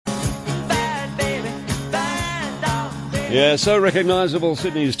Yeah, so recognisable,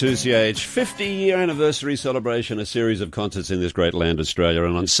 Sydney's 2CH 50-year anniversary celebration, a series of concerts in this great land, Australia.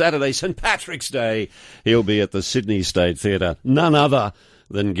 And on Saturday, St Patrick's Day, he'll be at the Sydney State Theatre. None other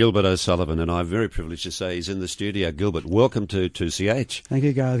than Gilbert O'Sullivan, and I'm very privileged to say he's in the studio. Gilbert, welcome to 2CH. Thank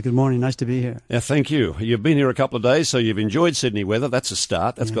you, Gareth. Good morning. Nice to be here. Yeah, thank you. You've been here a couple of days, so you've enjoyed Sydney weather. That's a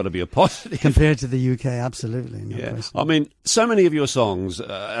start. That's got to be a positive. Compared to the UK, absolutely. No question. I mean, so many of your songs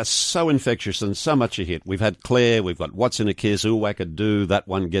are so infectious and so much a hit. We've had Claire, we've got What's in a Kiss, Ooh Wackadoo, That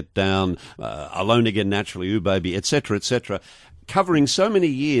One Get Down, Alone Again Naturally, Ooh Baby, etc., etc., covering so many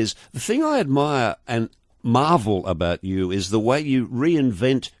years. The thing I admire and marvel about you is the way you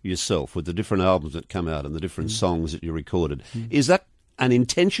reinvent yourself with the different albums that come out and the different songs that you recorded. Is that an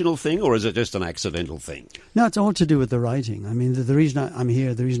intentional thing, or is it just an accidental thing? No, it's all to do with the writing. I mean, the reason I'm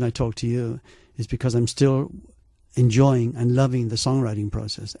here, the reason I talk to you is because I'm still enjoying and loving the songwriting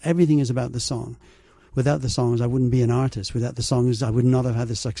process. Everything is about the song. Without the songs, I wouldn't be an artist. Without the songs, I would not have had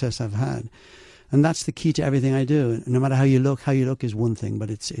the success I've had. And that's the key to everything I do. No matter how you look is one thing, but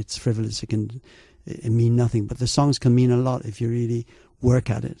it's frivolous. It mean nothing, but the songs can mean a lot if you really work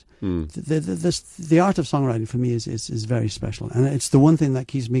at it. The art of songwriting for me is very special, and it's the one thing that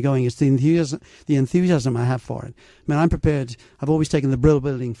keeps me going. It's the enthusiasm I have for it. I mean, I'm prepared. I've always taken the brill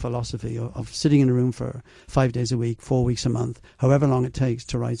building philosophy of sitting in a room for 5 days a week, 4 weeks a month, however long it takes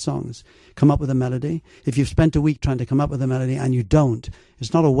to write songs. Come up with a melody. If you've spent a week trying to come up with a melody and you don't,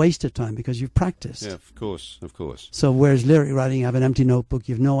 it's not a waste of time because you've practiced. Yeah, of course. So whereas lyric writing, you have an empty notebook,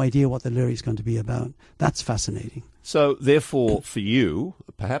 you've no idea what the lyric's going to be about. That's fascinating. So therefore, for you,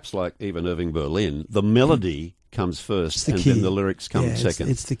 perhaps like even Irving Berlin, the melody comes first and then the lyrics come second.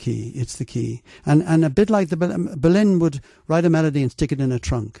 It's the key. And a bit like Berlin would write a melody and stick it in a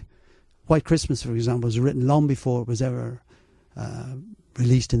trunk. White Christmas, for example, was written long before it was ever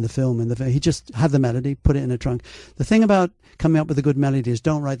released in the film. He just had the melody, put it in a trunk. The thing about coming up with a good melody is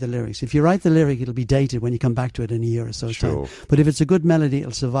don't write the lyrics. If you write the lyric, it'll be dated when you come back to it in a year or so's time. But if it's a good melody,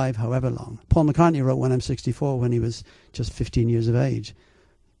 it'll survive however long. Paul McCartney wrote When I'm 64 when he was just 15 years of age.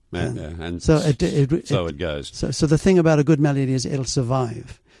 And so it goes. So the thing about a good melody is it'll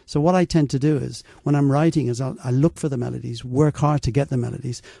survive. So what I tend to do is when I'm writing is I look for the melodies, work hard to get the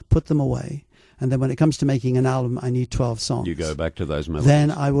melodies, put them away. And then when it comes to making an album, I need 12 songs. You go back to those melodies.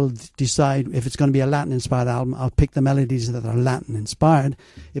 Then I will decide if it's going to be a Latin-inspired album, I'll pick the melodies that are Latin-inspired.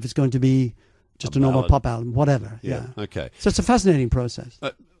 If it's going to be just a normal pop album, whatever. Yeah. Okay. So it's a fascinating process.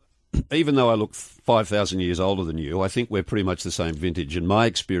 Even though I look 5,000 years older than you, I think we're pretty much the same vintage. And my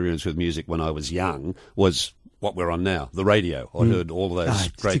experience with music when I was young was what we're on now, the radio. I heard all of those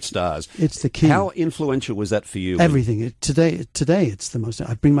great stars. It's the key. How influential was that for you? Everything. Today, it's the most.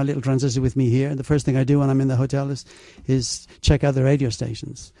 I bring my little transistor with me here. The first thing I do when I'm in the hotel is check out the radio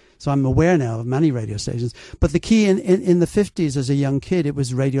stations. So I'm aware now of many radio stations. But the key in the 50s as a young kid, it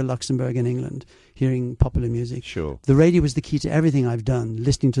was Radio Luxembourg in England, hearing popular music. Sure. The radio was the key to everything I've done.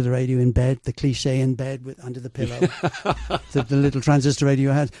 Listening to the radio in bed, the cliche in bed under the pillow, the little transistor radio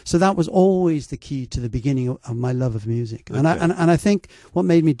I had. So that was always the key to the beginning of my love of music. Okay. And I think what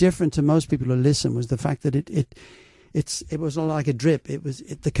made me different to most people who listen was the fact that it was all like a drip.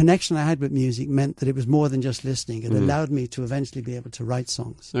 The connection I had with music meant that it was more than just listening. It allowed me to eventually be able to write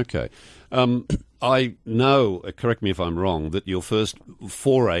songs. Okay. I know, correct me if I'm wrong, that your first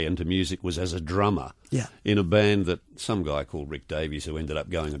foray into music was as a drummer in a band that some guy called Rick Davies, who ended up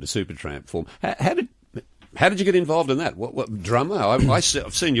going into Supertramp, formed. How did you get involved in that? What drummer? I've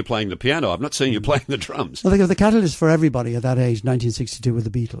seen you playing the piano. I've not seen you playing the drums. Well, the catalyst for everybody at that age, 1962, were the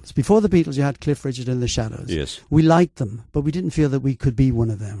Beatles. Before the Beatles, you had Cliff Richard and the Shadows. Yes. We liked them, but we didn't feel that we could be one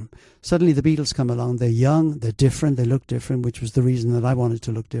of them. Suddenly the Beatles come along. They're young, they're different, they look different, which was the reason that I wanted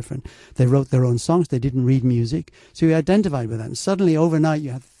to look different. They wrote their own songs. They didn't read music. So we identified with that. And suddenly, overnight,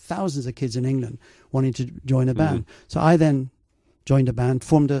 you had thousands of kids in England wanting to join a band. So I then joined a band,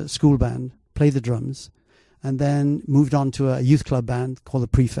 formed a school band, played the drums, and then moved on to a youth club band called the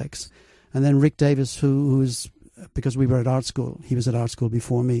Prefects. And then Rick Davies, who's, because we were at art school, he was at art school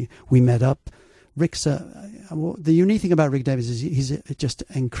before me, we met up. Rick's, the unique thing about Rick Davies is he's just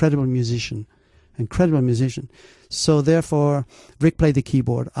an incredible musician. So therefore, Rick played the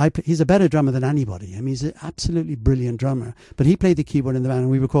keyboard. He's a better drummer than anybody. I mean, he's an absolutely brilliant drummer. But he played the keyboard in the band, and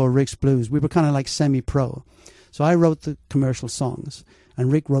we were called Rick's Blues. We were kind of like semi-pro. So I wrote the commercial songs, and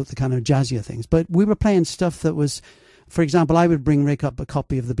Rick wrote the kind of jazzier things. But we were playing stuff that was, for example, I would bring Rick up a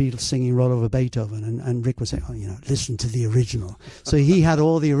copy of the Beatles singing Roll Over Beethoven, and Rick would say, listen to the original. So he had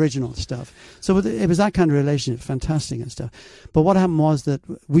all the original stuff. So it was that kind of relationship, fantastic and stuff. But what happened was that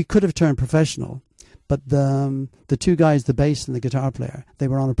we could have turned professional, But the two guys, the bass and the guitar player, they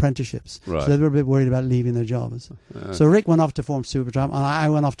were on apprenticeships. Right. So they were a bit worried about leaving their jobs. So Rick went off to form Supertramp, and I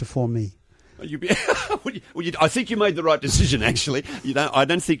went off to form me. I think you made the right decision, actually. I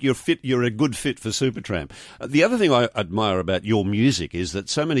don't think you're fit. You're a good fit for Supertramp. The other thing I admire about your music is that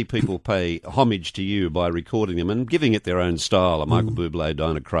so many people pay homage to you by recording them and giving it their own style. Michael Bublé,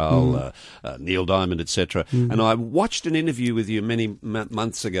 Dinah Krall, Neil Diamond, etc. And I watched an interview with you many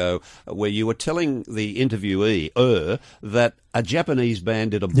months ago where you were telling the interviewee that a Japanese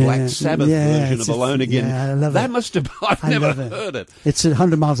band did a Black Sabbath version of Alone Again. Yeah, I love that it. must have. I've never heard it. It's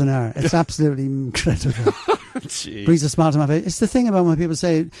 100 miles an hour. It's absolutely incredible. Brings a smile to my face. It's the thing about when people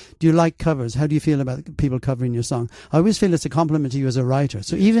say, do you like covers? How do you feel about people covering your song? I always feel it's a compliment to you as a writer.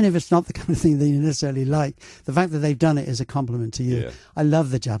 So even if it's not the kind of thing that you necessarily like, the fact that they've done it is a compliment to you. Yeah. I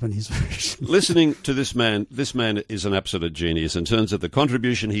love the Japanese version. Listening to this man is an absolute genius in terms of the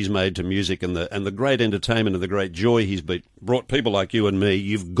contribution he's made to music and the great entertainment and the great joy he's brought people like you and me.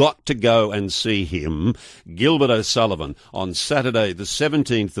 You've got to go and see him, Gilbert O'Sullivan, on Saturday the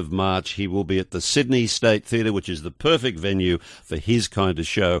 17th of March. He will be at the Sydney State Theatre, which is the perfect venue for his kind of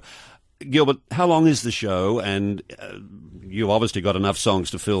show. Gilbert, how long is the show? And you've obviously got enough songs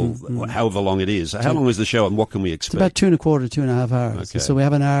to fill however long it is. How long is the show and what can we expect? It's about 2.25, 2.5 hours. Okay. So we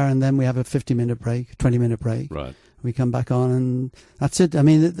have an hour and then we have a 50-minute break, 20-minute break. Right. We come back on and that's it. I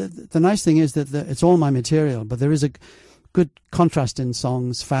mean, the nice thing is that it's all my material, but there is a good contrast in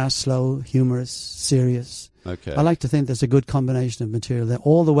songs, fast, slow, humorous, serious. Okay. I like to think there's a good combination of material that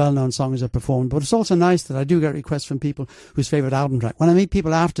all the well-known songs are performed, but it's also nice that I do get requests from people whose favourite album track. When I meet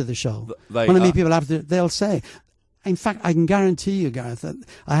people after the show, they'll say, in fact, I can guarantee you, Gareth, that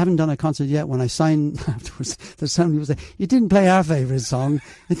I haven't done a concert yet. When I sign afterwards, there's some people say, you didn't play our favourite song.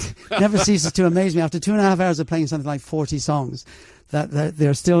 It never ceases to amaze me. After 2.5 hours of playing something like 40 songs, that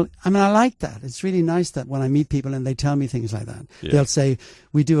they're still, I mean, I like that. It's really nice that when I meet people and they tell me things like that, they'll say,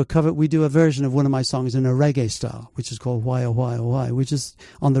 we do a version of one of my songs in a reggae style, which is called Why Oh Why Oh Why, which is,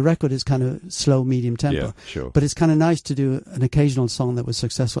 on the record, is kind of slow, medium tempo. Yeah, sure. But it's kind of nice to do an occasional song that was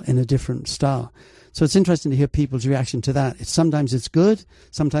successful in a different style. So it's interesting to hear people's reaction to that. Sometimes it's good.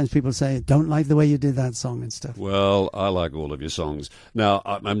 Sometimes people say, don't like the way you did that song and stuff. Well, I like all of your songs. Now,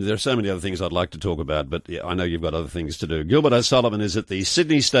 I mean, there are so many other things I'd like to talk about, but I know you've got other things to do. Gilbert O'Sullivan is at the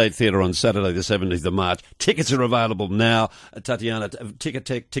Sydney State Theatre on Saturday the 17th of March. Tickets are available now. Tatiana,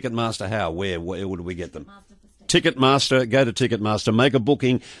 Ticketmaster, how? Where would we get them? Ticketmaster, go to Ticketmaster, make a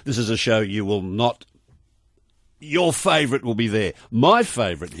booking. This is a show you will not... Your favourite will be there. My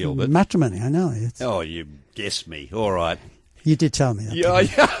favourite, Gilbert. Matrimony, I know. Oh, you guessed me. All right. You did tell me. Yeah.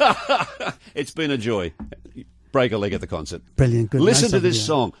 It's been a joy. Break a leg at the concert. Brilliant. Good. Listen to this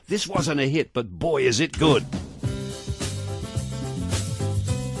song. This wasn't a hit, but boy, is it good.